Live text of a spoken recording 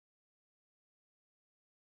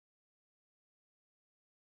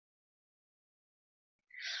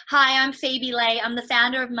Hi, I'm Phoebe Lay. I'm the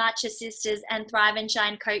founder of Matcha Sisters and Thrive and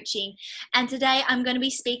Shine Coaching. And today I'm going to be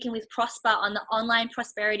speaking with Prosper on the Online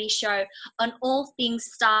Prosperity Show on all things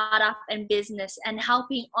startup and business and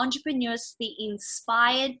helping entrepreneurs be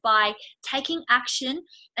inspired by taking action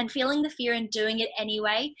and feeling the fear and doing it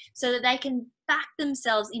anyway so that they can back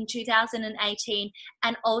themselves in 2018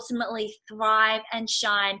 and ultimately thrive and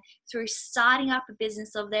shine through starting up a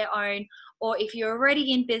business of their own. Or if you're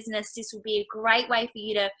already in business, this will be a great way for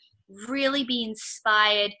you to really be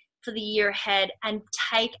inspired for the year ahead and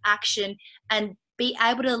take action and be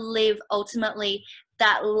able to live ultimately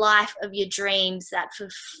that life of your dreams, that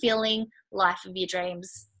fulfilling life of your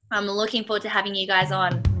dreams. I'm looking forward to having you guys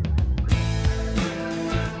on.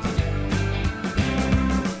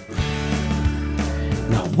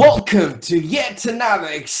 Now, welcome to yet another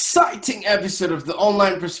exciting episode of the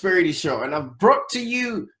Online Prosperity Show, and I've brought to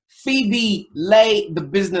you Phoebe Lay, the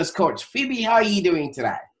Business Coach. Phoebe, how are you doing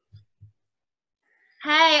today?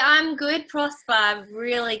 Hey, I'm good, Prosper.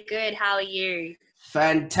 Really good. How are you?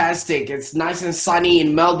 Fantastic. It's nice and sunny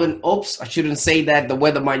in Melbourne. Oops, I shouldn't say that. The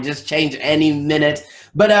weather might just change any minute.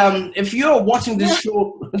 But if you're watching this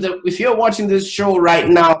show, right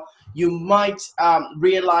now, you might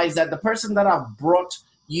realize that the person that I've brought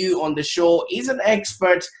you on the show is an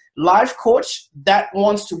expert life coach that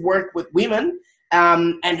wants to work with women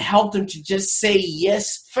and help them to just say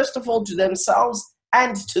yes, first of all, to themselves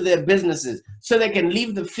and to their businesses, so they can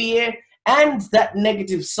leave the fear and that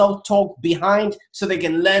negative self-talk behind, so they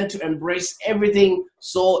can learn to embrace everything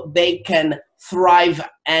so they can thrive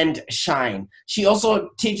and shine. She also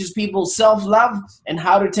teaches people self-love and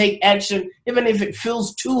how to take action, even if it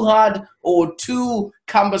feels too hard or too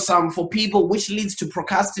cumbersome for people, which leads to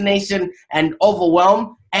procrastination and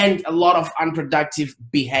overwhelm and a lot of unproductive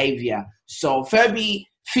behavior. So Phoebe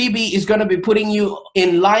is going to be putting you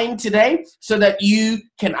in line today so that you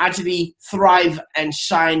can actually thrive and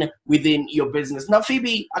shine within your business. Now,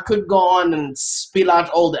 Phoebe, I could go on and spill out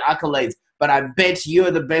all the accolades, but I bet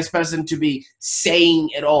you're the best person to be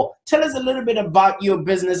saying it all. Tell us a little bit about your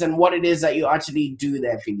business and what it is that you actually do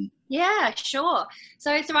there, Phoebe. Yeah, sure.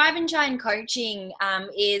 So Thrive and Shine Coaching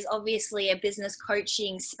is obviously a business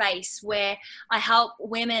coaching space where I help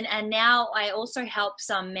women, and now I also help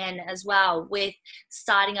some men as well with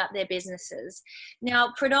starting up their businesses.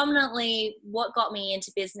 Now, predominantly what got me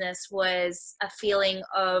into business was a feeling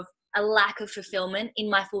of a lack of fulfillment in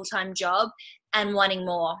my full-time job and wanting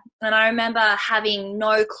more. And I remember having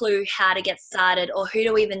no clue how to get started or who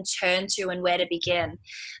to even turn to and where to begin.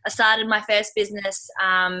 I started my first business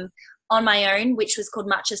on my own, which was called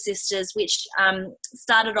Matcha Sisters, which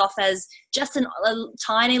started off as just a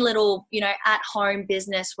tiny little, at-home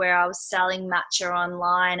business where I was selling matcha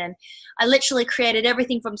online. And I literally created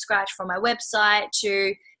everything from scratch, from my website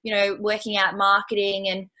to, working out marketing,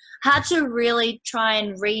 and had to really try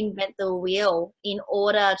and reinvent the wheel in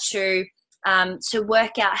order to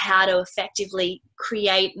work out how to effectively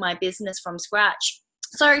create my business from scratch.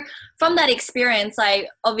 So from that experience, I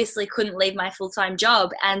obviously couldn't leave my full-time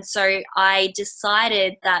job. And so I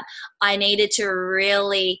decided that I needed to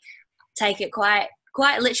really take it quite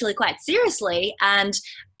seriously and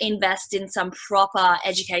invest in some proper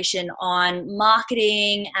education on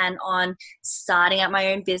marketing and on starting up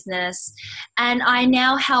my own business. And I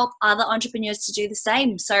now help other entrepreneurs to do the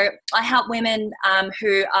same. So I help women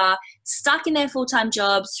who are stuck in their full-time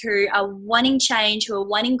jobs, who are wanting change, who are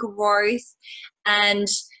wanting growth, and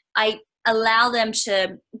I allow them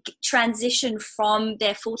to transition from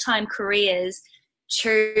their full-time careers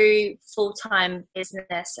to full-time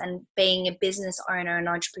business and being a business owner and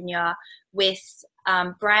entrepreneur with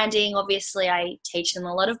branding. Obviously, I teach them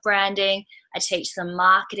a lot of branding. I teach them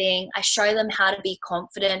marketing. I show them how to be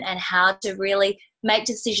confident and how to really make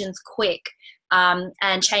decisions quick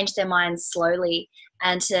and change their minds slowly,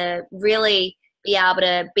 and to really be able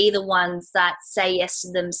to be the ones that say yes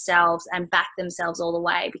to themselves and back themselves all the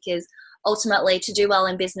way. Because ultimately, to do well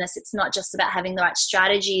in business, it's not just about having the right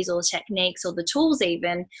strategies or techniques or the tools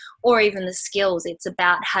even, or even the skills. It's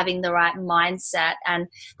about having the right mindset. And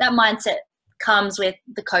that mindset comes with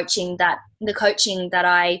the coaching that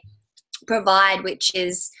I provide, which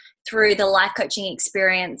is through the life coaching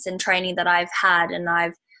experience and training that I've had and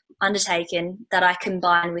I've undertaken, that I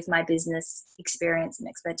combine with my business experience and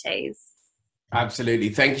expertise. Absolutely.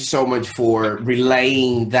 Thank you so much for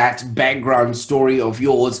relaying that background story of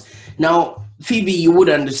yours. Now, Phoebe, you would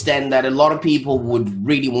understand that a lot of people would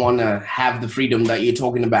really want to have the freedom that you're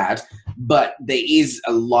talking about, but there is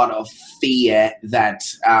a lot of fear that,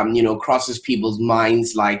 crosses people's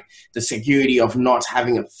minds, like the security of not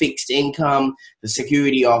having a fixed income, the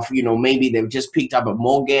security of, maybe they've just picked up a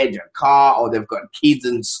mortgage, a car, or they've got kids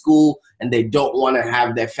in school and they don't want to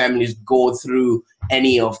have their families go through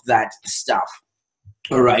any of that stuff.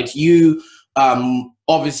 All right. You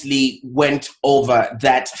obviously went over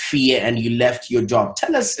that fear and you left your job.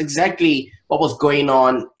 Tell us exactly what was going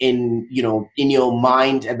on in your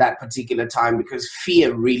mind at that particular time, because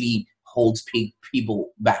fear really holds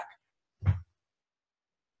people back.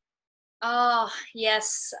 Oh,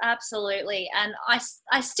 yes, absolutely. And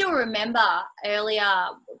I still remember earlier,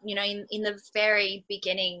 in the very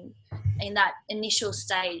beginning, in that initial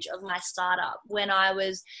stage of my startup, when I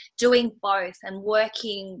was doing both and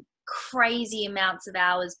working crazy amounts of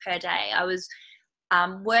hours per day. I was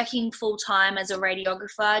working full time as a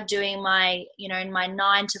radiographer, doing my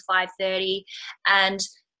 9 to 5:30, and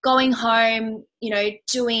going home,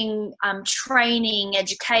 doing training,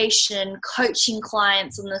 education, coaching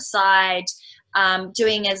clients on the side,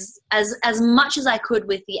 doing as much as I could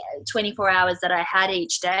with the 24 hours that I had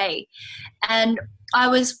each day. And I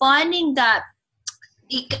was finding that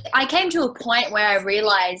I came to a point where I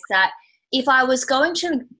realized that if I was going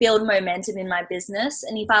to build momentum in my business,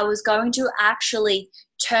 and if I was going to actually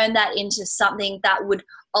turn that into something that would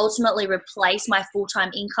ultimately replace my full-time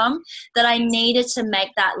income, that I needed to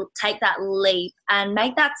take that leap and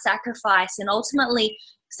make that sacrifice, and ultimately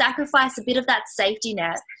sacrifice a bit of that safety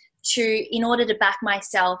net in order to back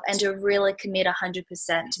myself and to really commit 100%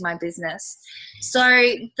 to my business.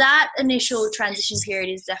 So that initial transition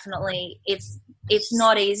period is definitely, it's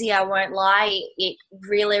not easy, I won't lie. It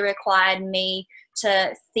really required me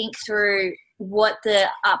to think through what the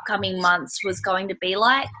upcoming months was going to be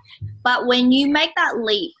like. But when you make that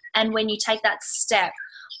leap and when you take that step,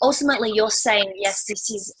 ultimately you're saying, yes,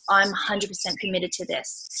 I'm 100% committed to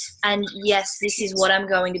this. And yes, this is what I'm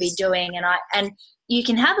going to be doing. And you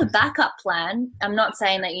can have a backup plan. I'm not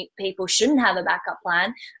saying that people shouldn't have a backup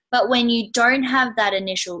plan, but when you don't have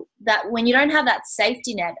when you don't have that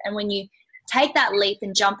safety net, and when you take that leap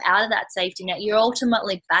and jump out of that safety net, you're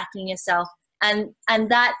ultimately backing yourself. And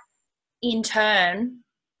that in turn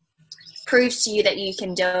proves to you that you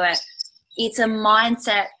can do it. It's a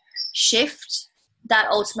mindset shift that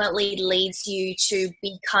ultimately leads you to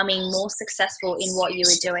becoming more successful in what you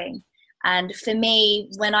were doing. And for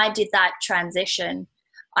me, when I did that transition,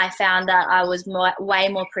 I found that I was way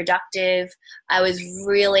more productive. I was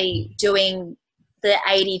really doing the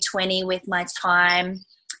 80-20 with my time.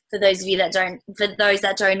 For those that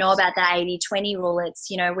don't know about the 80-20 rule, it's,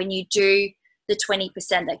 when you do the 20%,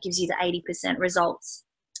 that gives you the 80% results.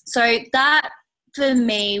 So that for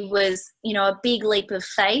me was, a big leap of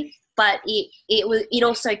faith, but it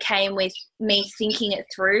also came with me thinking it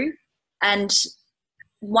through. And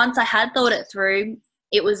once I had thought it through,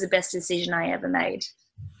 it was the best decision I ever made.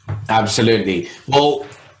 Absolutely. Well,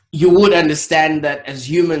 you would understand that as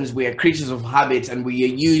humans, we are creatures of habit, and we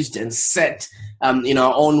are used and set in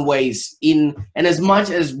our own ways. And as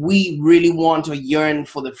much as we really want or yearn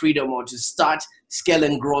for the freedom or to start, scale,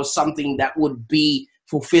 and grow something that would be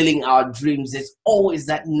fulfilling our dreams, there's always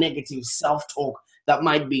that negative self-talk that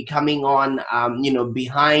might be coming on,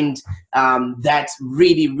 behind that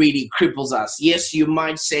really, really cripples us. Yes, you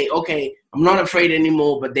might say, okay, I'm not afraid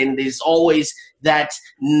anymore, but then there's always that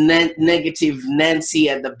negative Nancy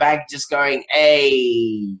at the back just going,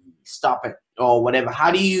 hey, stop it, or whatever. How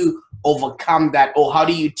do you overcome that, or how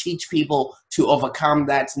do you teach people to overcome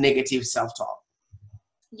that negative self-talk?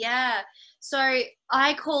 Yeah. So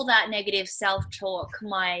I call that negative self-talk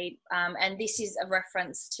and this is a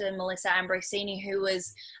reference to Melissa Ambrosini, who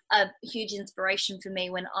was a huge inspiration for me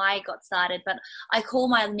when I got started. But I call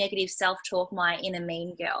my negative self-talk my inner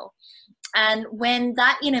mean girl. And when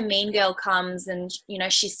that inner mean girl comes and,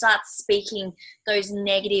 she starts speaking those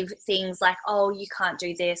negative things like, oh, you can't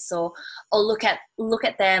do this, or look at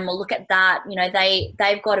them, or look at that,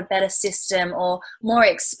 they've got a better system or more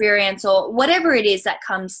experience, or whatever it is that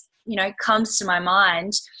comes to my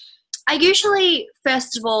mind, I usually,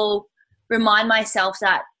 first of all, remind myself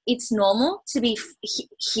that it's normal to be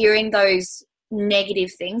hearing those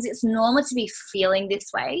negative things. It's normal to be feeling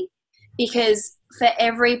this way, because for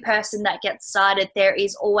every person that gets started, there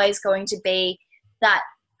is always going to be that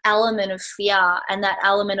element of fear and that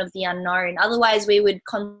element of the unknown. Otherwise, we would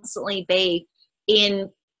constantly be in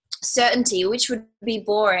certainty, which would be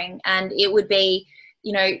boring, and it would be,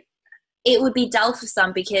 it would be dull for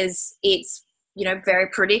some because it's, very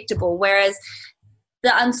predictable. Whereas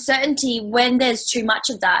the uncertainty, when there's too much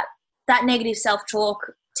of that negative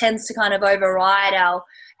self-talk tends to kind of override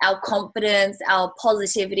our confidence, our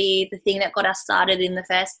positivity, the thing that got us started in the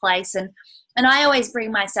first place. And I always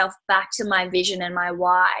bring myself back to my vision and my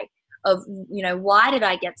why of, you know, why did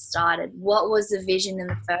I get started? What was the vision in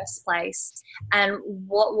the first place? And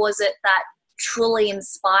what was it that truly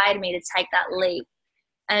inspired me to take that leap?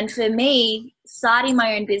 And for me, starting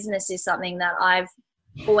my own business is something that I've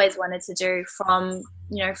always wanted to do from,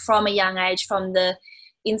 you know, from a young age, from the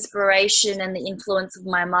inspiration and the influence of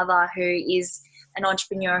my mother, who is an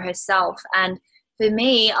entrepreneur herself. And for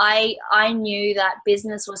me, I knew that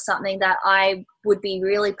business was something that I would be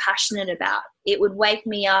really passionate about. It would wake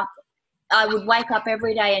me up. I would wake up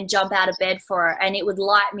every day and jump out of bed for it, and it would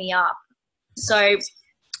light me up. So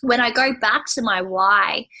when I go back to my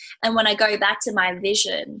why and when I go back to my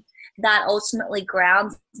vision, that ultimately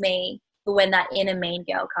grounds me for when that inner mean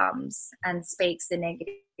girl comes and speaks the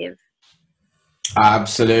negative.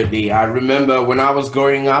 Absolutely. I remember when I was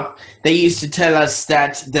growing up, they used to tell us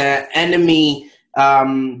that the enemies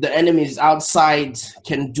outside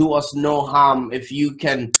can do us no harm if you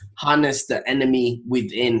can harness the enemy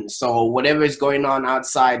within. So whatever is going on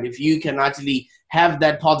outside, if you can actually have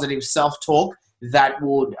that positive self-talk, that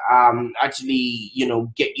would actually, you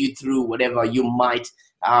know, get you through whatever you might,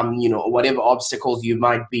 you know, whatever obstacles you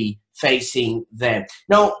might be facing there.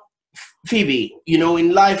 Now, Phoebe, you know,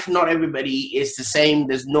 in life, not everybody is the same.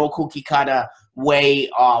 There's no cookie cutter way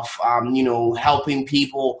of, you know, helping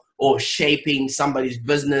people or shaping somebody's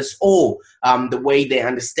business or the way they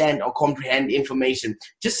understand or comprehend information.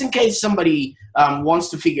 Just in case somebody wants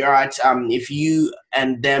to figure out if you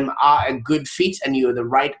and them are a good fit and you're the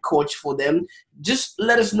right coach for them, just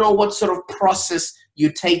let us know what sort of process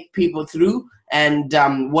you take people through and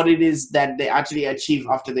what it is that they actually achieve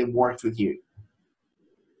after they've worked with you.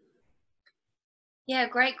 Yeah,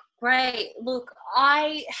 great. Look,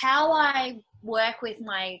 how I work with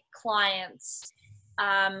my clients,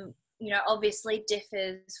 you know, obviously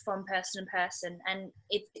differs from person to person, and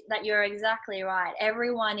it's that you're exactly right.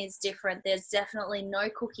 Everyone is different. There's definitely no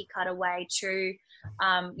cookie cutter way to,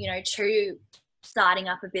 you know, to starting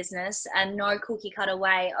up a business, and no cookie cutter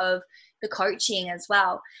way of the coaching as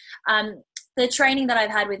well. The training that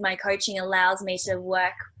I've had with my coaching allows me to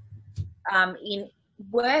work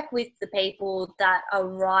with the people that are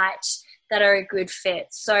right, that are a good fit.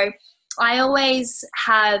 So I always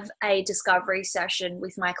have a discovery session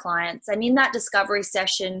with my clients, and in that discovery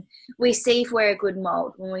session we see if we're a good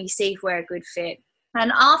mold, and we see if we're a good fit.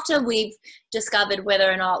 And after we've discovered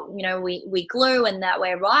whether or not, you know, we glue and that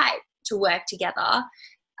we're right to work together,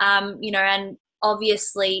 you know, and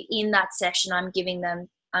obviously in that session I'm giving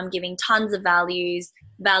tons of value,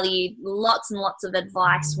 lots and lots of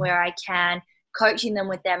advice where I can, coaching them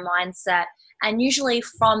with their mindset. And usually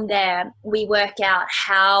from there, we work out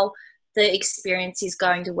how the experience is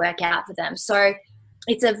going to work out for them. So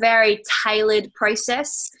it's a very tailored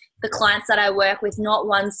process. The clients that I work with, not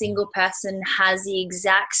one single person has the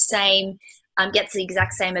exact same, gets the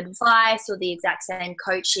exact same advice or the exact same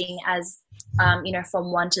coaching as, you know,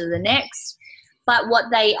 from one to the next. But what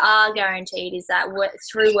they are guaranteed is that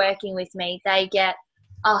through working with me, they get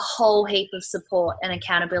a whole heap of support and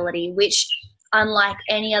accountability, which, unlike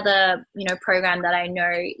any other, you know, program that I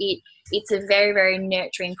know, it's a very, very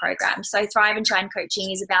nurturing program. So Thrive and Shine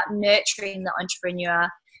Coaching is about nurturing the entrepreneur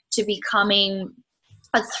to becoming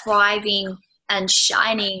a thriving and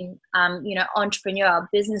shining, you know, entrepreneur,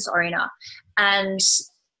 business owner. And,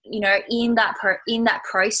 you know, in that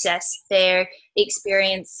process, they're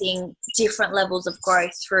experiencing different levels of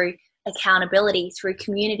growth through accountability, through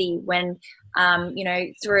community, when, you know,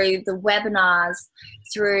 through the webinars,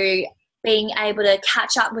 through being able to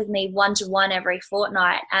catch up with me one-to-one every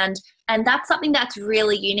fortnight. And that's something that's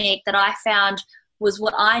really unique that I found was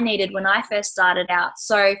what I needed when I first started out.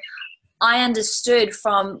 So I understood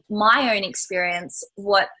from my own experience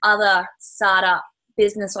what other startup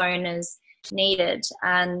business owners needed.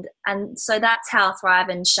 And so that's how Thrive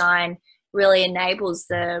and Shine really enables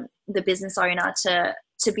the business owner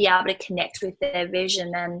to be able to connect with their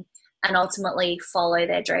vision and ultimately follow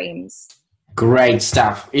their dreams. Great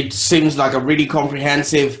stuff. It seems like a really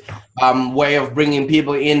comprehensive way of bringing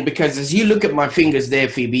people in, because as you look at my fingers there,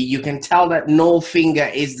 Phoebe, you can tell that no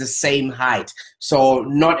finger is the same height. So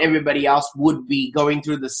not everybody else would be going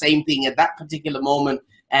through the same thing at that particular moment.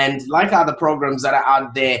 And like other programs that are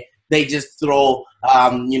out there, they just throw,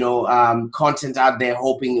 you know, content out there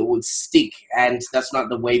hoping it would stick. And that's not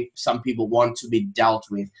the way some people want to be dealt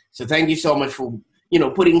with. So thank you so much for, you know,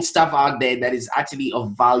 putting stuff out there that is actually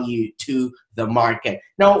of value to the market.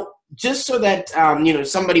 Now, just so that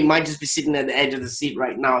somebody might just be sitting at the edge of the seat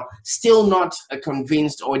right now, still not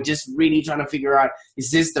convinced, or just really trying to figure out,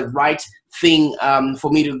 is this the right thing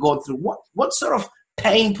for me to go through? What sort of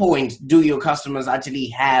pain point do your customers actually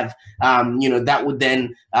have, that would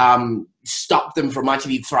then stop them from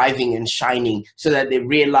actually thriving and shining, so that they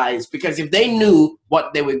realize? Because if they knew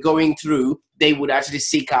what they were going through, they would actually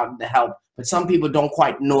seek out the help. But some people don't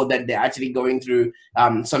quite know that they're actually going through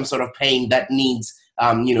some sort of pain that needs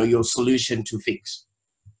your solution to fix.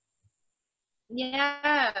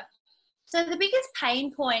 Yeah. So the biggest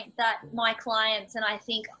pain point that my clients, and I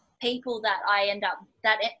think people that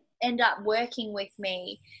end up working with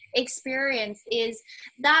me, experience is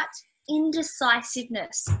that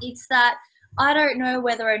indecisiveness. It's that I don't know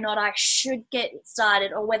whether or not I should get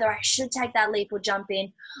started, or whether I should take that leap or jump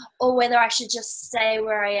in, or whether I should just stay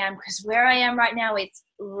where I am, because where I am right now, it's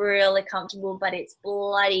really comfortable, but it's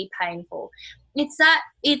bloody painful. It's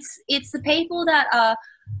the people that are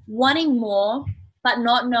wanting more, but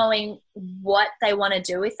not knowing what they want to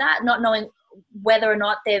do with that, not knowing whether or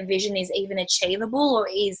not their vision is even achievable,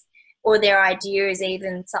 or their idea is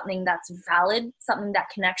even something that's valid, something that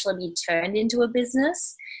can actually be turned into a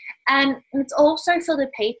business. And it's also for the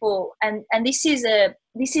people, and this is a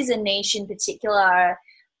niche in particular,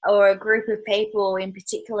 or a group of people in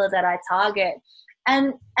particular that I target.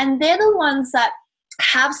 And they're the ones that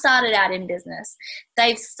have started out in business.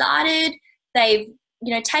 They've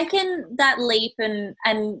taken that leap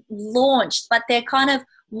and launched, but they're kind of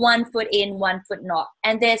 1 foot in, 1 foot not,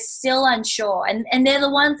 and they're still unsure. And they're the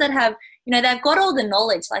ones that have, they've got all the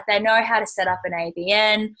knowledge, like they know how to set up an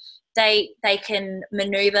ABN, they can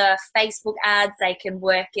maneuver Facebook ads, they can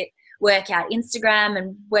work out Instagram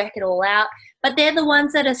and work it all out, but they're the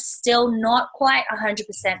ones that are still not quite 100%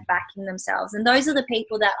 backing themselves. And those are the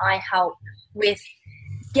people that I help with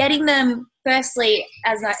getting them, firstly,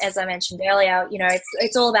 as I mentioned earlier,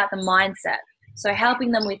 it's all about the mindset. So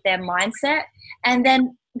helping them with their mindset, and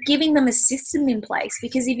then giving them a system in place,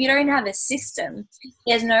 because if you don't have a system,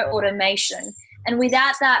 there's no automation. And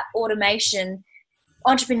without that automation,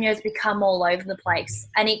 entrepreneurs become all over the place,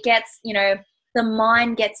 and it gets, the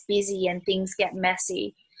mind gets busy and things get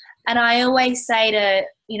messy. And I always say to,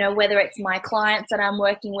 whether it's my clients that I'm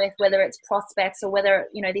working with, whether it's prospects, or whether,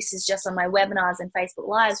 this is just on my webinars and Facebook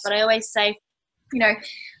Lives, but I always say,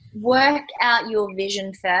 work out your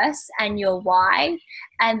vision first and your why,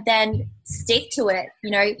 and then stick to it.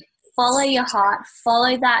 Follow your heart,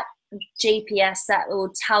 follow that GPS that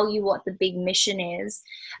will tell you what the big mission is,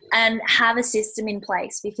 and have a system in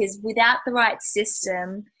place, because without the right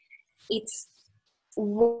system, it's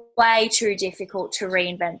way too difficult to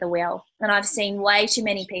reinvent the wheel. And I've seen way too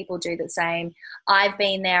many people do the same. I've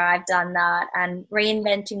been there, I've done that, and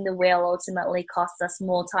reinventing the wheel ultimately costs us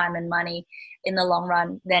more time and money in the long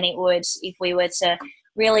run than it would if we were to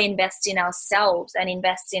really invest in ourselves and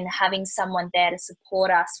invest in having someone there to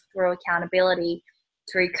support us through accountability,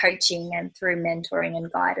 through coaching, and through mentoring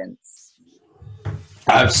and guidance.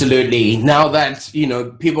 Absolutely. Now that,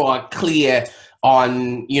 people are clear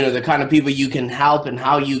on, the kind of people you can help and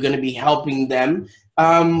how you're going to be helping them,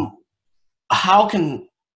 how can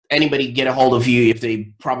anybody get a hold of you if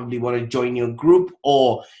they probably want to join your group,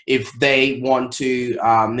 or if they want to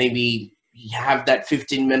maybe have that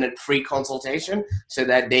 15-minute free consultation, so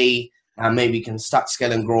that they maybe can start,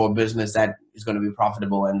 scale, and grow a business that is going to be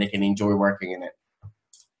profitable and they can enjoy working in it?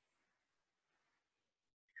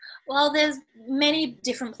 Well, there's many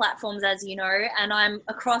different platforms, as you know, and I'm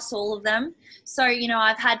across all of them. So,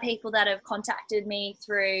 I've had people that have contacted me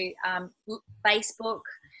through Facebook,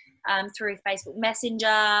 through Facebook Messenger.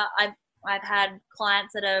 I've had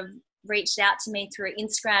clients that have reached out to me through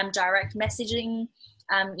Instagram direct messaging.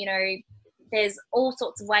 There's all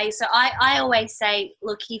sorts of ways. So I always say,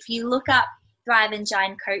 look, if you look up Thrive and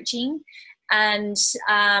Shine Coaching and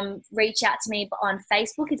reach out to me on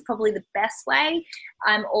Facebook, it's probably the best way.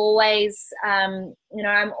 I'm always in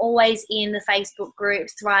the Facebook group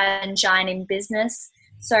Thrive and Shine in Business.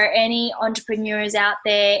 So any entrepreneurs out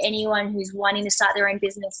there, anyone who's wanting to start their own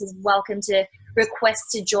business is welcome to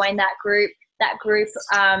request to join that group. That group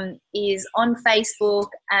is on Facebook,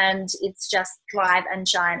 and it's just Thrive and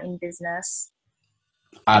Shine in Business.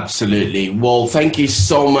 Absolutely. Well, thank you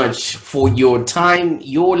so much for your time,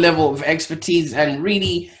 your level of expertise, and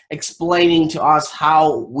really explaining to us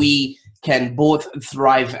how we can both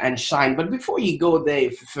thrive and shine. But before you go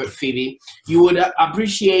there, Phoebe, you would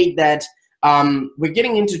appreciate that we're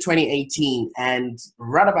getting into 2018, and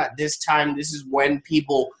right about this time, this is when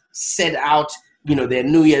people set out their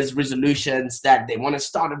New Year's resolutions, that they want to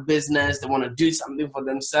start a business, they want to do something for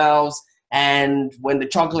themselves. And when the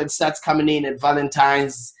chocolate starts coming in at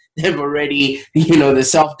Valentine's, they've already, you know, the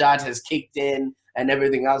self-doubt has kicked in and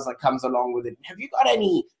everything else that comes along with it. Have you got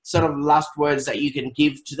any sort of last words that you can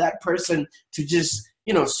give to that person to just,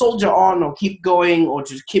 you know, soldier on or keep going or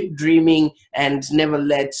to keep dreaming and never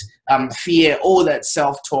let fear or that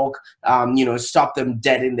self-talk, you know, stop them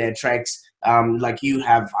dead in their tracks, like you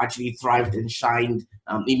have actually thrived and shined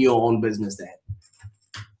in your own business there?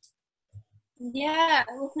 Yeah,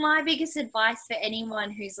 look, my biggest advice for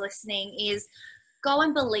anyone who's listening is go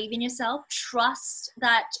and believe in yourself. Trust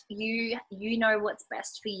that you know what's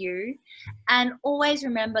best for you, and always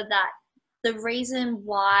remember that the reason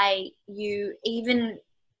why you even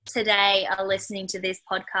today are listening to this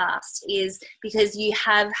podcast is because you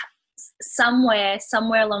have somewhere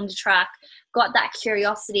along the track got that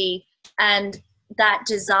curiosity and that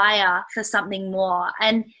desire for something more.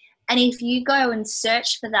 And if you go and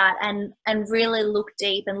search for that and really look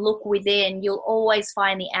deep and look within, you'll always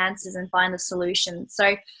find the answers and find the solutions.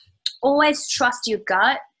 So always trust your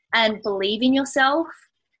gut and believe in yourself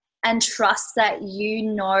and trust that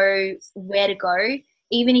you know where to go.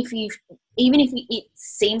 Even if it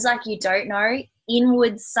seems like you don't know,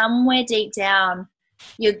 inward, somewhere deep down,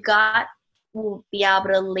 your gut will be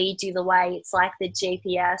able to lead you the way. It's like the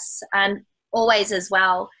GPS. And always as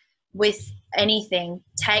well, with anything,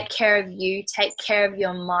 take care of you, take care of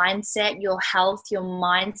your mindset, your health, your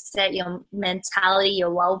mindset, your mentality,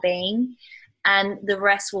 your well-being, and the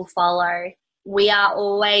rest will follow. We are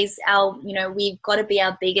always we've got to be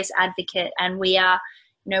our biggest advocate, and we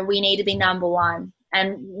need to be number one.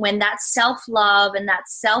 And when that self-love and that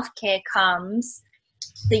self-care comes,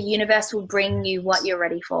 the universe will bring you what you're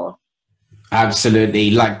ready for.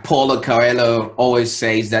 Absolutely. Like Paulo Coelho always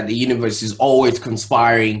says that the universe is always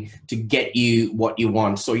conspiring to get you what you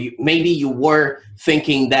want. So maybe you were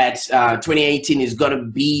thinking that 2018 is going to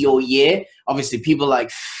be your year. Obviously, people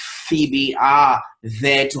like Phoebe are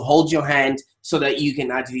there to hold your hand so that you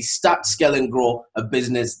can actually start, scale, and grow a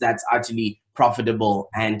business that's actually profitable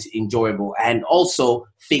and enjoyable, and also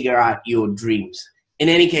figure out your dreams. In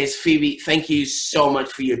any case, Phoebe, thank you so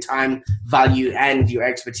much for your time, value, and your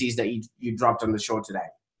expertise that you dropped on the show today.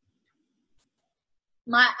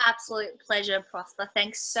 My absolute pleasure, Prosper.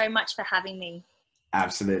 Thanks so much for having me.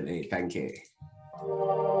 Absolutely. Thank you.